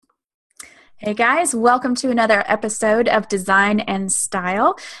Hey guys, welcome to another episode of Design and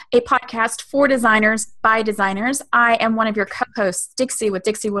Style, a podcast for designers by designers. I am one of your co-hosts, Dixie with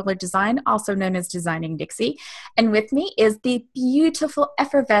Dixie Willer Design, also known as Designing Dixie. And with me is the beautiful,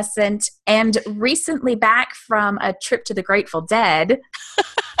 effervescent, and recently back from a trip to the Grateful Dead.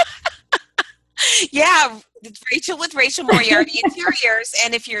 Yeah, it's Rachel with Rachel Moriarty Interiors.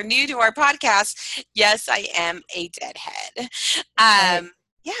 And if you're new to our podcast, yes, I am a deadhead. Right.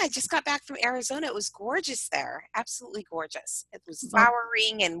 Yeah, I just got back from Arizona. It was gorgeous there. Absolutely gorgeous. It was Well,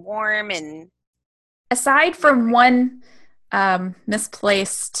 flowering and warm and aside from one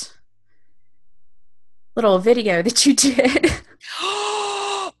misplaced little video that you did.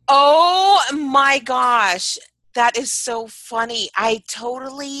 oh my gosh. That is so funny. I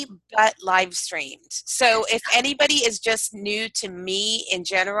totally but live streamed. So if anybody is just new to me in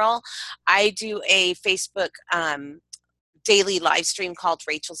general, I do a Facebook daily live stream called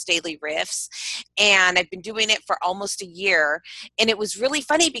Rachel's Daily Riffs, and I've been doing it for almost a year. And it was really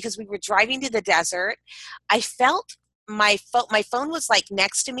funny because we were driving to the desert. I felt my phone was like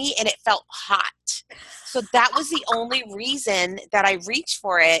next to me and it felt hot. So that was the only reason that I reached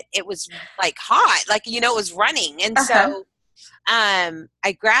for it. It was like hot, like it was running. And Uh-huh. so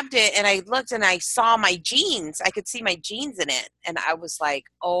I grabbed it and I looked and I saw my jeans. I could see my jeans in it. And I was like,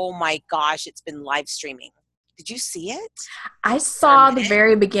 oh my gosh, it's been live streaming. Did you see it I for a saw the minute?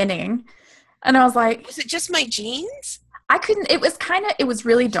 very beginning and I was like, Was it just my jeans? I couldn't, it was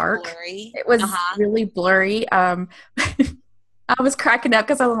really Too dark. blurry. It was Uh-huh. really blurry. I was cracking up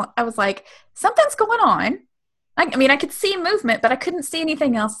because I was like, something's going on. I mean, I could see movement, but I couldn't see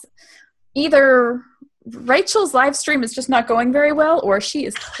anything else. Either Rachel's live stream is just not going very well, or she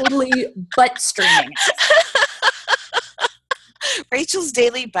is totally butt streaming. Rachel's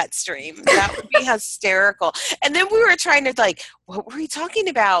daily butt stream. That would be hysterical. And then we were trying to what were we talking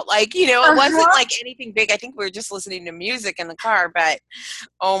about? It wasn't Uh-huh. like anything big. I think we were just listening to music in the car, but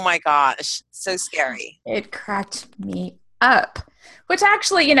oh my gosh, so scary. It cracked me up. Which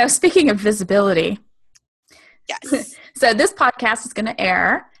actually, speaking of visibility, Yes. so this podcast is going to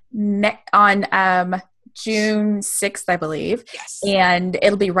air on June 6th, I believe. Yes. And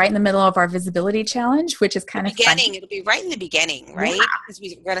it'll be right in the middle of our visibility challenge, which is The kind of funny. beginning. It'll be right in the beginning, Yeah. right? Because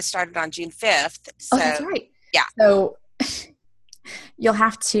we're going to start it on June 5th. Oh, So, that's right. yeah. So you'll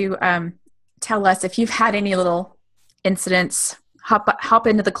have to tell us if you've had any little incidents. Hop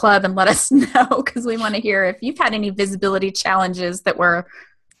into the club and let us know because we want to hear if you've had any visibility challenges that were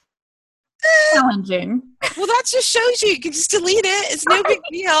challenging. Well, that just shows you can just delete it. It's no big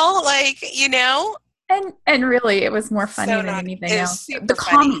deal. And really, it was more funny So than not. anything It was else. The super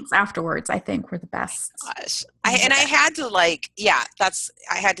funny. comments afterwards, I think, were the best. Gosh, The I best. had to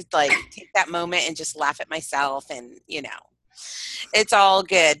I had to take that moment and just laugh at myself, and it's all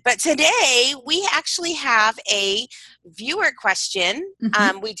good. But today we actually have a viewer question.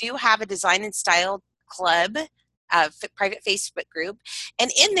 Mhm. We do have a Design and Style Club. Private Facebook group,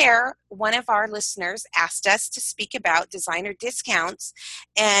 and in there one of our listeners asked us to speak about designer discounts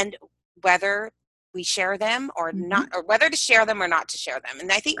and whether we share them or not, Mhm. or whether to share them or not to share them.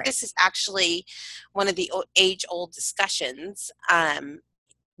 And I think Right. this is actually one of the age-old discussions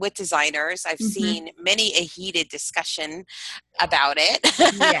with designers. I've Mhm. seen many a heated discussion about Yeah.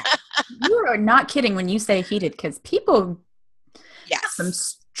 it. You are not kidding when you say heated because people have some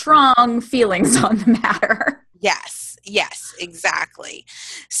Yes. strong feelings on the matter. Yes. Yes, exactly.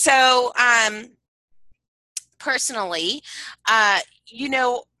 So, personally, uh, you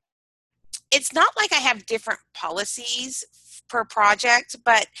know, it's not like I have different policies per project,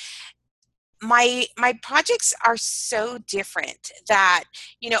 but my projects are so different that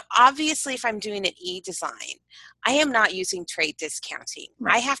obviously if I'm doing an e-design, I am not using trade discounting. I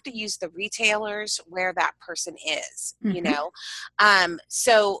Right. have to use the retailers where that person is. Mhm.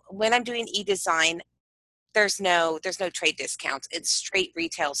 So when I'm doing e-design, there's no trade discounts. It's straight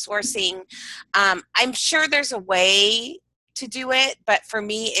retail sourcing. I'm sure there's a way to do it, but for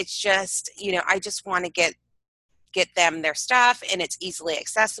me it's just I just want to get them their stuff and it's easily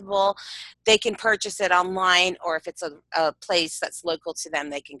accessible. They can purchase it online, or if it's a place that's local to them,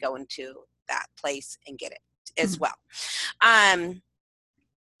 they can go into that place and get it as Mhm. well.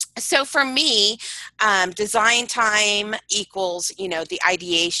 So for me, design time equals the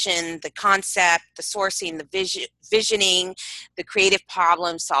ideation, the concept, the sourcing, the visioning, the creative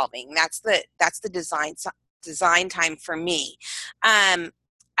problem solving. That's the design time for me. um,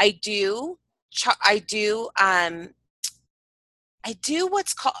 I do I do I do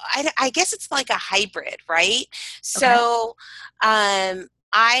what's called, I guess it's like a hybrid, right? Okay. So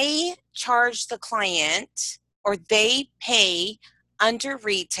I charge the client, or they pay under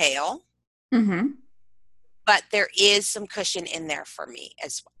retail, Mm-hmm. but there is some cushion in there for me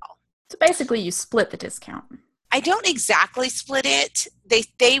as well. So basically you split the discount. I don't exactly split it.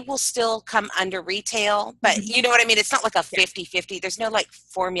 They will still come under retail, but Mm-hmm. you know what I mean? It's not like a 50-50. There's no like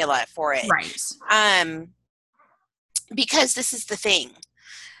formula for it. Right. Because this is the thing.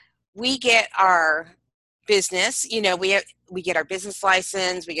 We get our business, we get our business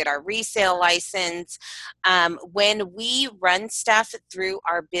license, we get our resale license. When we run stuff through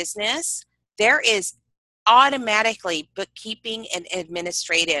our business, there is automatically bookkeeping and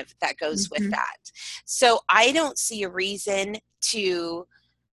administrative that goes with that. So I don't see a reason to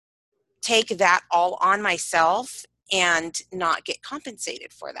take that all on myself and not get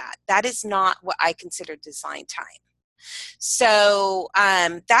compensated for that. That is not what I consider design time. So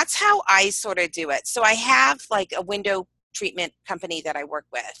that's how I sort of do it. So I have like a window treatment company that I work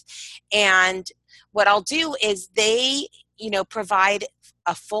with. And what I'll do is they, provide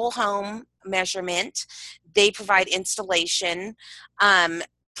a full home measurement. They provide installation.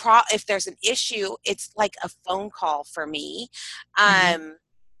 If there's an issue, it's like a phone call for me. But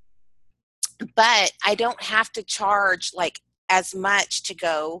I don't have to charge like as much to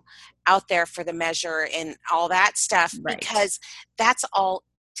go out there for the measure and all that stuff, Right. because that's all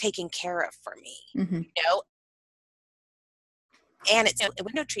taken care of for me. And it's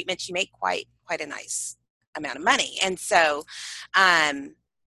window treatments, you make quite a nice amount of money. And so I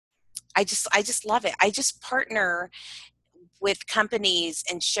just love it. I just partner with companies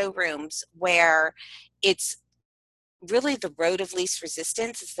and showrooms where it's really the road of least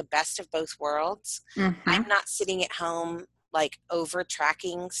resistance. Is the best of both worlds. I'm not sitting at home like over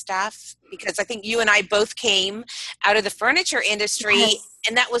tracking stuff, because I think you and I both came out of the furniture industry. Yes.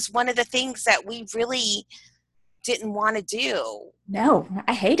 And that was one of the things that we really didn't want to do. No,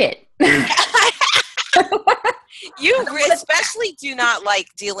 I hate it. You especially do not like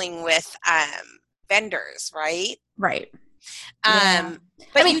dealing with vendors, right? Right. But I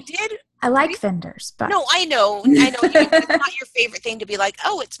mean, you did. I like vendors, but no, I know. It's not your favorite thing to be like,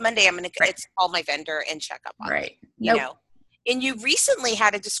 oh, it's Monday. I'm going to call my vendor and check up on it. You know. And you recently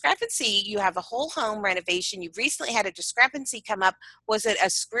had a discrepancy. You have a whole home renovation. You recently had a discrepancy come up. Was it a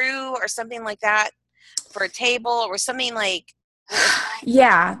screw or something like that for a table or something like?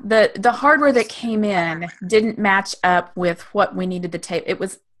 Yeah, the hardware that came in didn't match up with what we needed the table.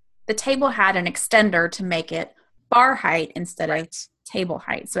 The table had an extender to make it bar height instead of table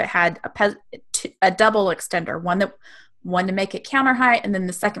height. So it had a double extender, one to make it counter height, and then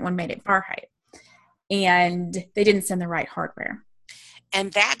the second one made it bar height. And they didn't send the right hardware.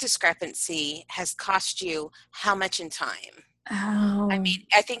 And that discrepancy has cost you how much in time? Oh. I mean,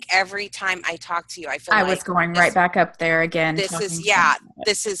 I think every time I talk to you, I feel I was going right back up there again. This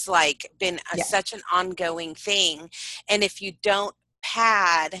is like been such an ongoing thing. And if you don't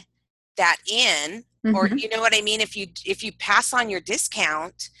pad that in, or you know what I mean, if you pass on your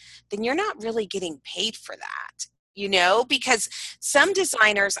discount, then you're not really getting paid for that. Because some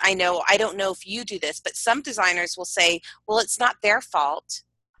designers, I don't know if you do this, but some designers will say, well, it's not their fault.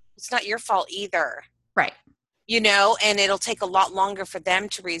 It's not your fault either. Right. And it'll take a lot longer for them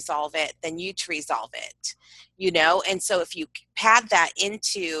to resolve it than you to resolve it, And so if you pad that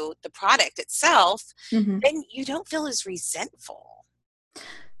into the product itself, then you don't feel as resentful.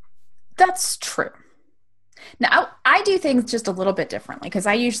 That's true. Now, I do things just a little bit differently because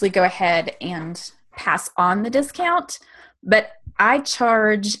I usually go ahead and pass on the discount, but I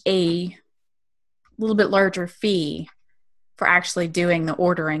charge a little bit larger fee for actually doing the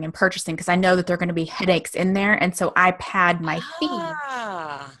ordering and purchasing because I know that there are going to be headaches in there, and so I pad my fee.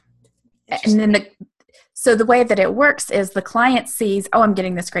 And then so the way that it works is the client sees, oh, I'm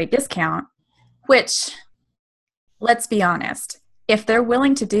getting this great discount, which, let's be honest, if they're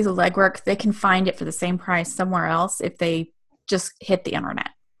willing to do the legwork, they can find it for the same price somewhere else if they just hit the internet.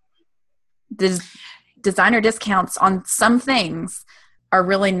 The designer discounts on some things are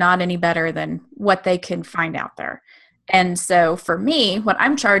really not any better than what they can find out there. And so for me, what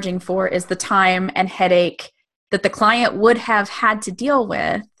I'm charging for is the time and headache that the client would have had to deal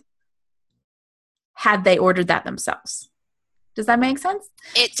with had they ordered that themselves. Does that make sense?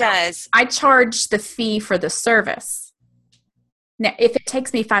 It does. I charge the fee for the service. Now, if it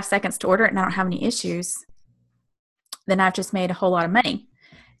takes me 5 seconds to order it and I don't have any issues, then I've just made a whole lot of money.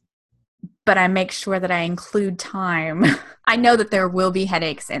 But I make sure that I include time. I know that there will be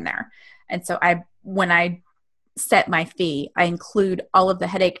headaches in there. And so when I set my fee, I include all of the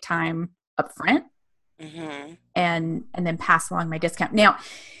headache time up front and then pass along my discount. Now,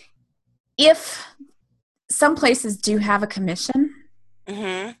 if some places do have a commission,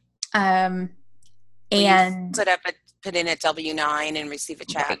 and put in a W-9 and receive a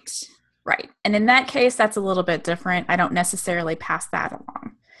check. Right. And in that case, that's a little bit different. I don't necessarily pass that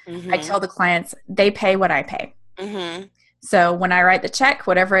along. I Mm-hmm. tell the clients they pay what I pay. Mm-hmm. So when I write the check,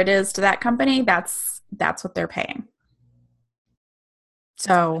 whatever it is to that company, that's what they're paying.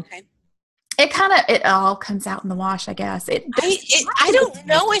 So Okay. it all comes out in the wash, I guess. I don't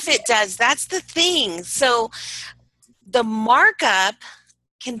know if it does. That's the thing. So the markup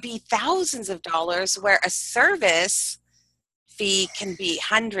can be thousands of dollars, where a service fee can be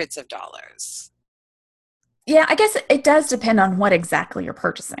hundreds of dollars. Yeah, I guess it does depend on what exactly you're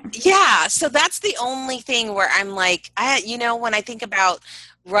purchasing. Yeah, so that's the only thing where I'm like, when I think about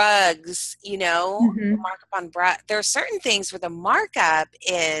rugs, the Hmm. markup on there are certain things where the markup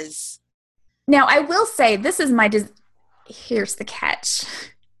is. Now, I will say this is here's the catch.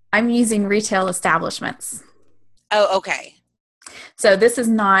 I'm using retail establishments. Oh, okay. So this is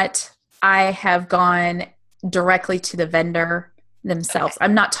not, I have gone directly to the vendor Okay. themselves.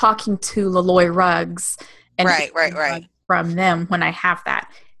 I'm not talking to Laloy Rugs and Right, right, ordering right. rugs from them when I have that.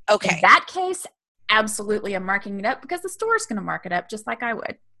 In Okay. that case, absolutely I'm marking it up because the store is going to mark it up just like I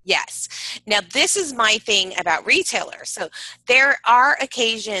would. Yes. Now, this is my thing about retailers. So there are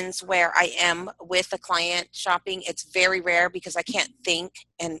occasions where I am with a client shopping. It's very rare because I can't think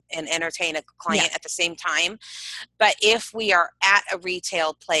and entertain a Yeah. client at the same time. But if we are at a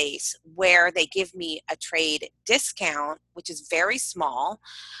retail place where they give me a trade discount, which is very small,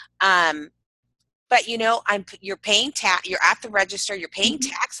 but you're paying tax, you're at the register, you're paying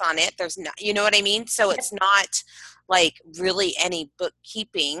Mhm. tax on it. There's not, you know what I mean? So it's not like really any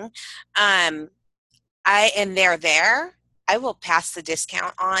bookkeeping. Um, and they're there, I will pass the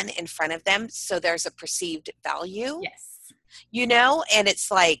discount on in front of them. So there's a perceived value, Yes. and it's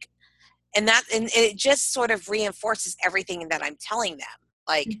like, and it just sort of reinforces everything that I'm telling them.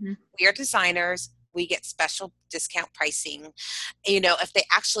 Like, Hmm. we are designers, we get special discount pricing. If they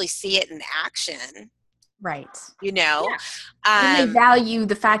actually see it in action, Right. you know, Yeah. Then they um, value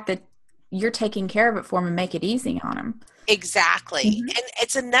the fact that you're taking care of it for them and make it easy on them. exactly. Hmm. And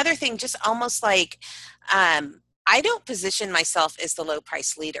it's another thing, just almost like, I don't position myself as the low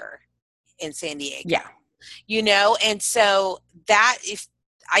price leader in San Diego, Yeah. and so that if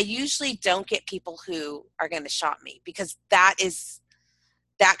I usually don't get people who are going to shop me, because that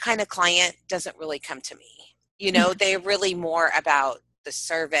kind of client doesn't really come to me. They're really more about the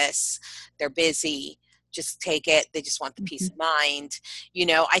service. They're busy. Just take it. They just want the peace Mhm. of mind.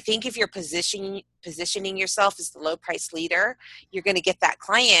 I think if you're positioning yourself as the low price leader, you're going to get that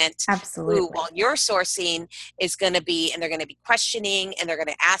client who, Absolutely. while you're sourcing, is going to be, and they're going to be questioning, and they're going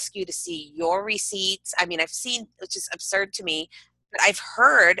to ask you to see your receipts. I mean, I've seen, which is absurd to me, but I've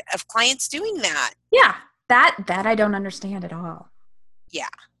heard of clients doing that. Yeah. That I don't understand at all. Yeah.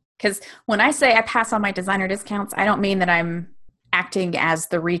 Because when I say I pass on my designer discounts, I don't mean that I'm acting as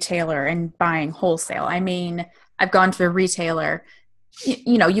the retailer and buying wholesale. I mean, I've gone to a retailer,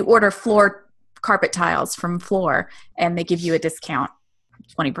 you order floor carpet tiles from Floor and they give you a discount,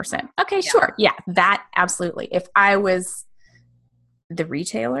 20%. Okay, Yeah. sure. Yeah, that absolutely. If I was the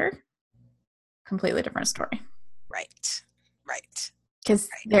retailer, completely different story. Right. Right. Because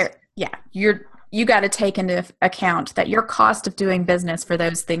Right. you got to take into account that your cost of doing business for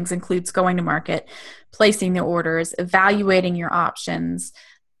those things includes going to market, placing the orders, evaluating your options.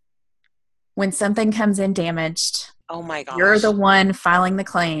 When something comes in damaged, Oh my you're the gosh. one filing the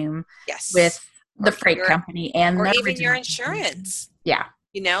claim with Yes. the freight Your company and or the even your original company. insurance. Yeah.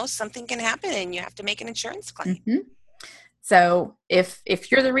 Something can happen and you have to make an insurance claim. Hmm. So if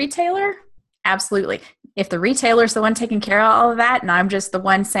you're the retailer, absolutely. If the retailer's the one taking care of all of that, and I'm just the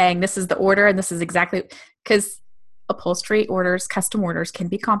one saying this is the order and this is exactly, because upholstery orders, custom orders can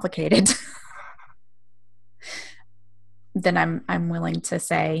be complicated. Then I'm willing to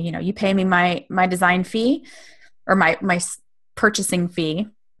say, you pay me my design fee or my purchasing fee,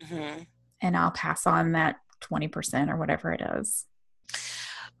 Hmm. and I'll pass on that 20% or whatever it is.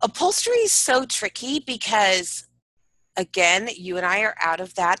 Upholstery is so tricky because, again, you and I are out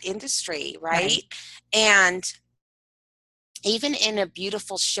of that industry, Right. right? And even in a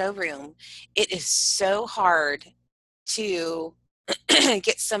beautiful showroom, it is so hard to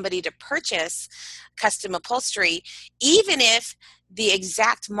get somebody to purchase custom upholstery, even if the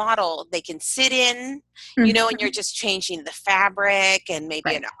exact model they can sit in, and you're Mhm. just changing the fabric and maybe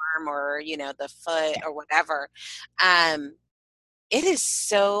Right. an arm or, the foot Yeah. or whatever. Um, it is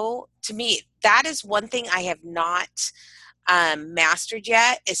so, to me, that is one thing I have not mastered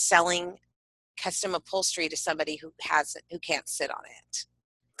yet, is selling custom upholstery to somebody who can't sit on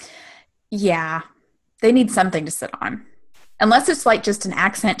it. Yeah. They need something to sit on. Unless it's like just an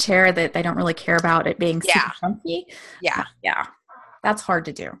accent chair that they don't really care about it being super Yeah. funky. Yeah. Yeah. That's hard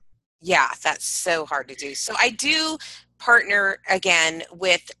to do. Yeah, that's so hard to do. So I do partner again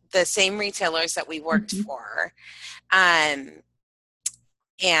with the same retailers that we worked Mm-hmm. for, um,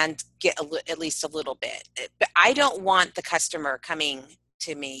 and get at least a little bit. But I don't want the customer coming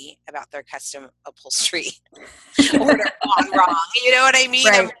to me about their custom upholstery order gone wrong. You know what I mean?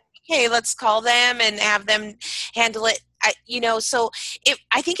 I'm Right. like, okay, let's call them and have them handle it. So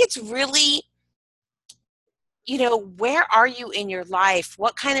I think it's really, where are you in your life?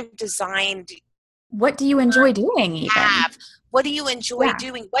 What kind of design do What do you enjoy doing even? have? What do you enjoy Yeah.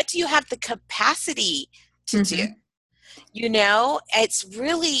 doing? What do you have the capacity to do? Mm-hmm. It's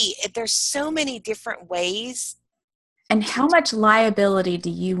really, there's so many different ways. And how much liability do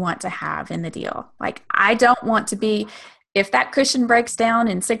you want to have in the deal? Like, I don't want to be, if that cushion breaks down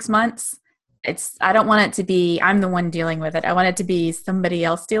in 6 months, I don't want it to be, I'm the one dealing with it. I want it to be somebody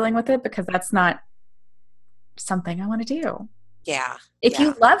else dealing with it because that's not something I want to do. Yeah, If yeah.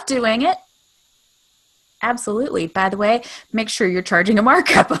 you love doing it, absolutely. By the way, make sure you're charging a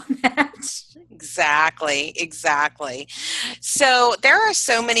markup on that. Exactly, exactly. So there are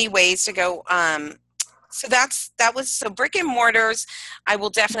so many ways to go. So brick and mortars. I will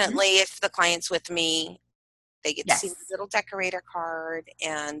Mhm. definitely, if the client's with me, they get to see my Yes. little decorator card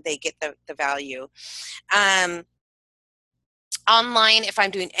and they get the value. Um, Online, if I'm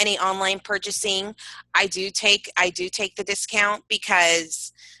doing any online purchasing, I do take the discount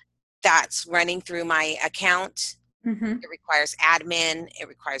because that's running through my account. Mm-hmm. It requires admin, it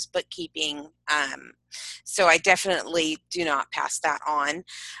requires bookkeeping. So I definitely do not pass that on.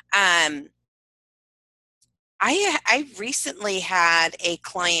 Um, I recently had a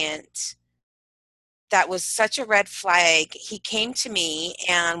client that was such a red flag. He came to me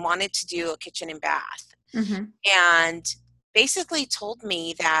and wanted to do a kitchen and bath, Mm-hmm. and basically told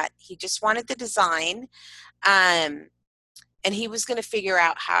me that he just wanted the design, um, and he was going to figure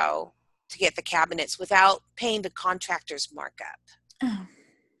out how to get the cabinets without paying the contractor's markup. Oh,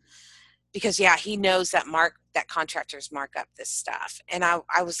 Because yeah, he knows that contractors mark up this stuff. And I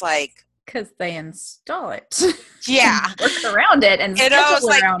was like, because they install it and yeah. work around it and And I schedule was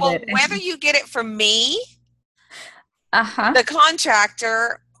like, around well, it. whether you get it from me, Uh-huh. the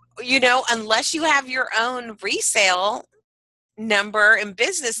contractor, unless you have your own resale number and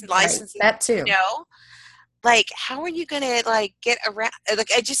business Right. license, That too. like how are you gonna like get around,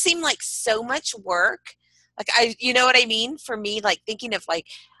 like it just seemed like so much work. Like you know what I mean? For me, like thinking of like,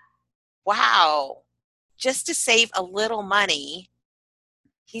 wow, just to save a little money,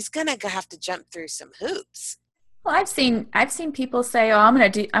 he's gonna have to jump through some hoops. Well, I've seen people say, "Oh, I'm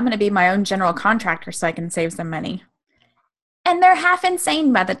gonna be my own general contractor so I can save some money." And they're half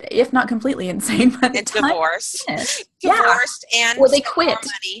insane if not completely insane by the And time divorced, they finish. Yeah. divorced, and Or they spent more quit.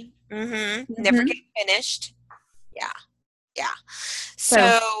 money. Never Hmm. get finished. Yeah, yeah. So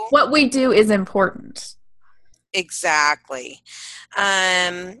So what we do is important. exactly.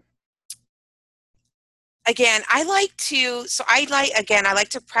 Um, Again, I like to. So I like again. I like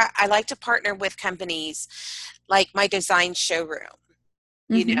to partner with companies like my design showroom.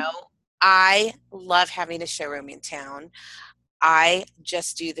 You Hmm. know, I love having a showroom in town. I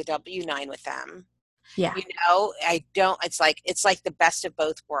just do the W-9 with them. Yeah. I don't, it's like the best of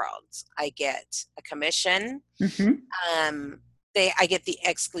both worlds. I get a commission. Hmm. Um, I get the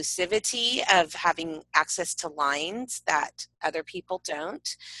exclusivity of having access to lines that other people don't.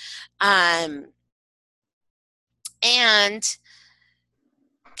 Um, and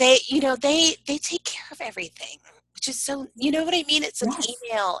they take care of everything, which is so, you know what I mean? It's an Yes.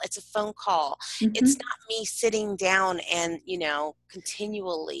 email, it's a phone call. It's Hmm. not me sitting down and,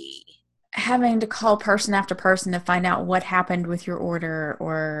 continually. Having to call person after person to find out what happened with your order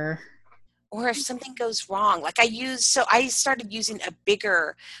or Or if something goes wrong, like I started using a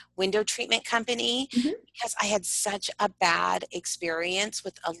bigger window treatment company Mhm. because I had such a bad experience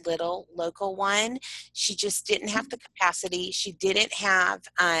with a little local one. She just didn't have the capacity. She didn't have,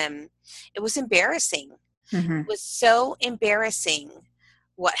 it was embarrassing. It Mhm. was so embarrassing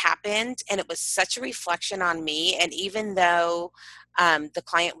what happened, and it was such a reflection on me. And even though the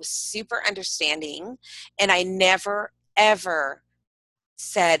client was super understanding, and I never, ever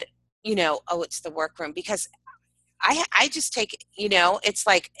said, oh, it's the workroom, because I just take, it's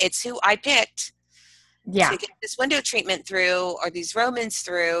like, it's who I picked to Yeah. get this window treatment through or these Romans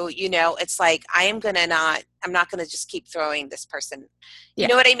through. It's like, I'm not going to just keep throwing this person. You Yeah.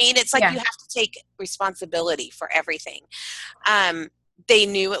 know what I mean? It's like you Yeah. have to take responsibility for everything. Um, they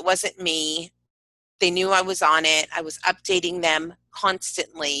knew it wasn't me. They knew I was on it. I was updating them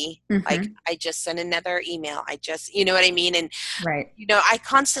constantly. Like Mhm. I just sent another email. You know what I mean? And Right. I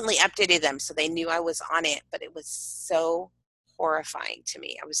constantly updated them so they knew I was on it, but it was so horrifying to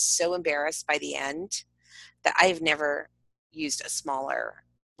me. I was so embarrassed by the end that I've never used a smaller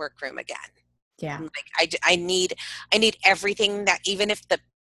workroom again. Yeah. Like I need everything, that even if the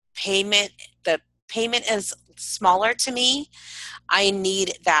payment is smaller to me, I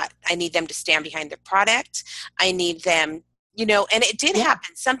need them to stand behind the product. I need them, and it did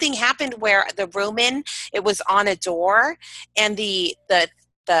happen. Something happened where the Roman, it was on a door, and the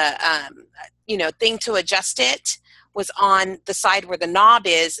thing to adjust it was on the side where the knob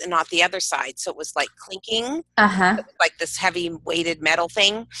is and not the other side. So it was like clinking, like this heavy weighted metal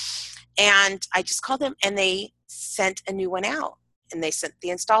thing. And I just called them, and they sent a new one out, and they sent the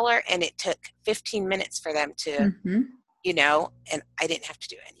installer, and it took 15 minutes for them to, and I didn't have to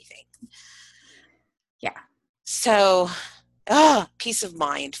do anything. Yeah. So, peace of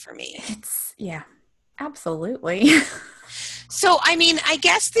mind for me. Absolutely. So, I mean, I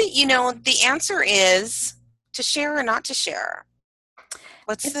guess the answer is to share or not to share.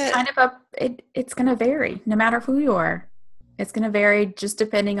 It's going to vary no matter who you are. It's going to vary just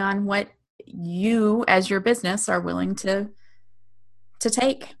depending on what you as your business are willing to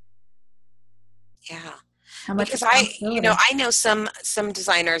take. Yeah. How much? Because I know some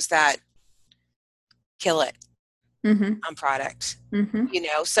designers that kill it on product,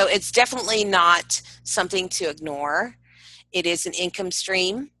 so it's definitely not something to ignore. It is an income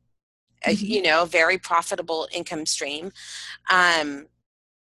stream, very profitable income stream. I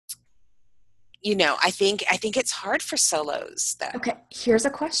think it's hard for solos though. Okay, here's a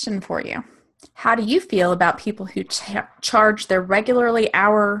question for you. How do you feel about people who charge their regular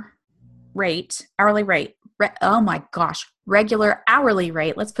hourly rate? Regular hourly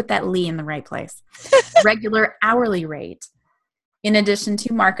rate. Let's put that "ly" in the right place. Regular hourly rate, in addition to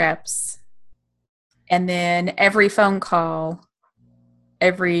markups, and then every phone call,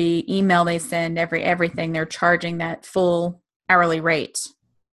 every email they send, everything, they're charging that full hourly rate.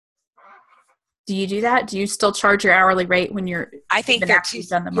 Do you do that? Do you still charge your hourly rate when you're? I think they're two.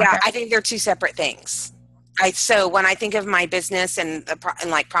 Yeah, I think they're two separate things. So when I think of my business and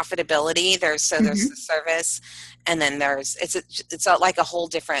like profitability, there's the service, and then it's like a whole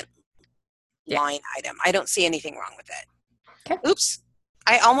different line item. I don't see anything wrong with it. Okay. Oops,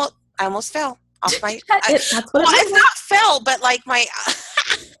 I almost fell off my. It's not fell, but like my.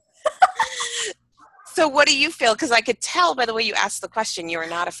 So what do you feel? Because I could tell by the way you asked the question, you are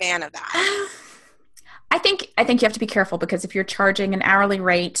not a fan of that. I think you have to be careful, because if you're charging an hourly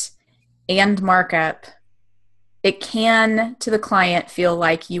rate and markup, it can, to the client, feel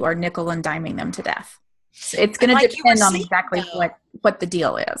like you are nickel and diming them to death. So it's going to depend on exactly what the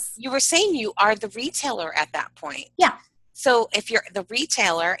deal is. You were saying you are the retailer at that point. Yeah. So if you're the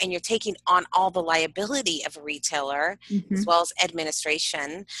retailer and you're taking on all the liability of a retailer, as well as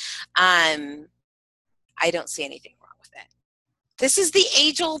administration, I don't see anything wrong with it. This is the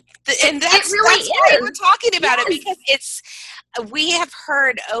age-old, and that's why we're talking about it, because we have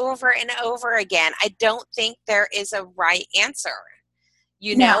heard over and over again. I don't think there is a right answer,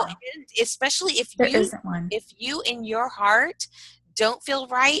 and especially if you in your heart don't feel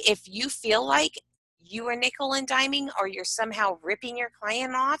right, if you feel like you are nickel and diming or you're somehow ripping your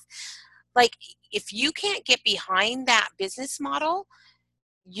client off, like if you can't get behind that business model,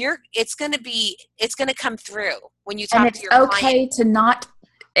 it's going to come through when you talk to your client.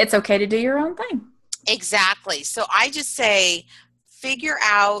 It's okay to do your own thing. Exactly. So I just say, figure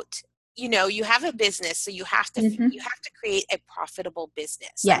out, you have a business, so you have to create a profitable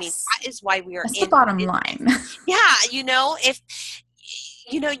business. Yes. I mean, that is why we are That's the bottom line. Yeah. If,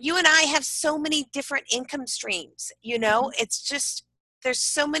 you and I have so many different income streams, it's just, there's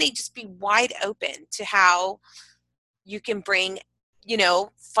so many, just be wide open to how you can bring,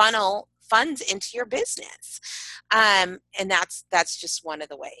 funnel funds into your business. And that's just one of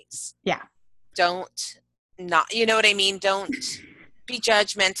the ways. Yeah. You know what I mean? Don't be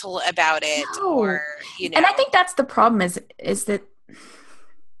judgmental about it. No. And I think that's the problem is that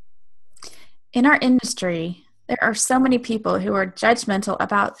in our industry, there are so many people who are judgmental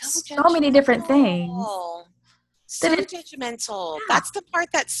about so many different things. So judgmental. Yeah. That's the part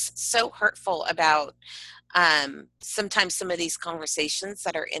that's so hurtful about sometimes some of these conversations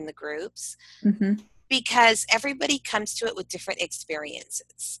that are in the groups, because everybody comes to it with different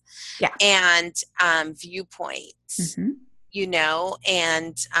experiences and viewpoints,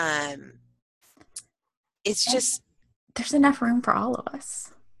 and it's just, there's enough room for all of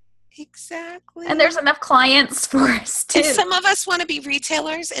us. Exactly. And there's enough clients for us too. And some of us want to be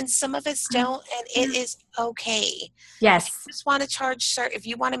retailers and some of us don't, and it is okay. Yes. If you just want to charge, if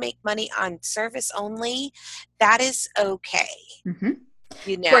you want to make money on service only, that is okay.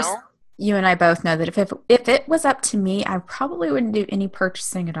 Of course, you and I both know that if it was up to me, I probably wouldn't do any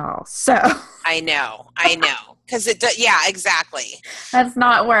purchasing at all. So I know. Because yeah, exactly. that's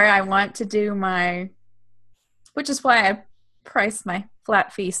not where I want to do which is why I price my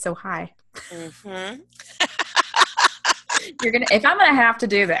flat fee so high. Mm-hmm. If I'm gonna have to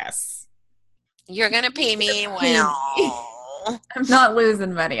do this, you're gonna pay me well. I'm not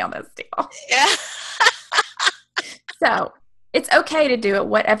losing money on this deal. Yeah. So it's okay to do it,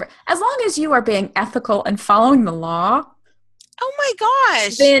 whatever, as long as you are being ethical and following the law. Oh my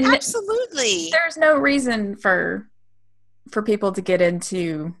gosh! Then absolutely, there's no reason for people to get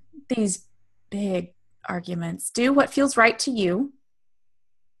into these big arguments. Do what feels right to you.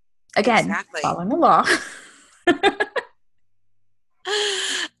 Again, exactly. following the law.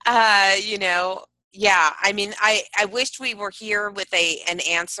 Yeah. I mean, I wished we were here with an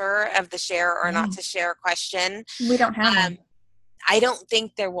answer of the share or not to share question. We don't have one. I don't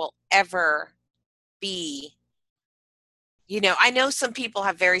think there will ever be. I know some people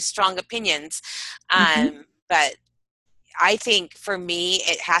have very strong opinions, but I think for me,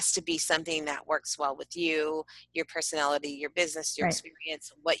 it has to be something that works well with you, your personality, your business, your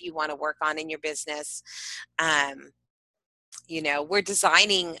experience, what you want to work on in your business. We're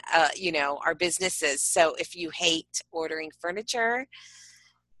designing, our businesses. So if you hate ordering furniture,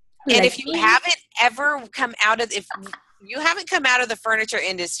 and if you haven't ever come out of, if you haven't come out of the furniture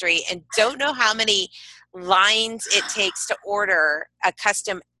industry and don't know how many lines it takes to order a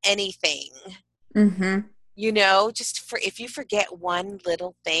custom anything, just if you forget one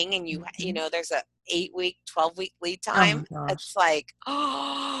little thing and there's a 8-week, 12-week lead time, it's like,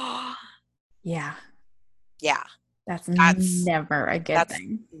 oh, yeah. That's never a good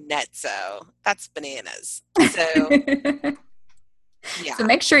thing. Nutso. That's bananas. So, yeah. So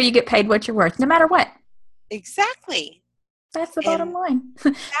make sure you get paid what you're worth, no matter what. Exactly. That's the bottom line.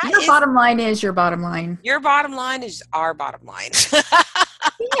 Your bottom line is your bottom line. Your bottom line is our bottom line.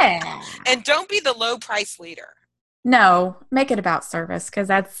 Yeah. And don't be the low price leader. No, make it about service, because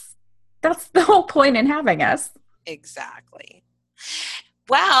that's the whole point in having us. Exactly.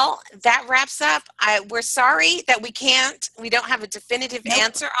 Well, that wraps up. We're sorry that we don't have a definitive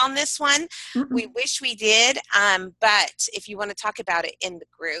answer on this one. We wish we did. But if you want to talk about it in the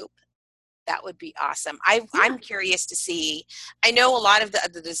group, that would be awesome. I'm curious to see. I know a lot of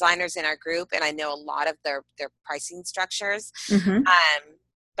the designers in our group, and I know a lot of their pricing structures.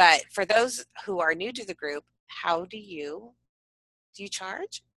 But for those who are new to the group, how do you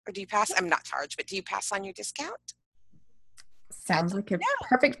charge, or do you pass? I'm not charge, but do you pass on your discount? Sounds like a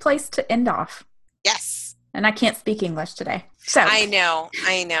perfect place to end off. Yes. And I can't speak English today. So I know.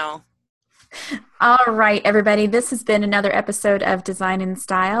 All right, everybody. This has been another episode of Design and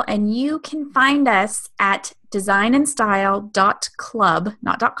Style, and you can find us at designandstyle.club,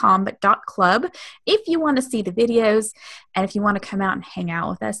 not .com, but .club, if you want to see the videos and if you want to come out and hang out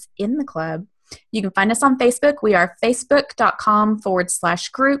with us in the club. You can find us on Facebook. We are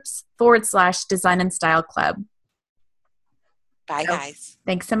facebook.com/groups/Design and Style Club. Bye, guys.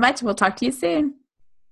 Thanks so much. We'll talk to you soon.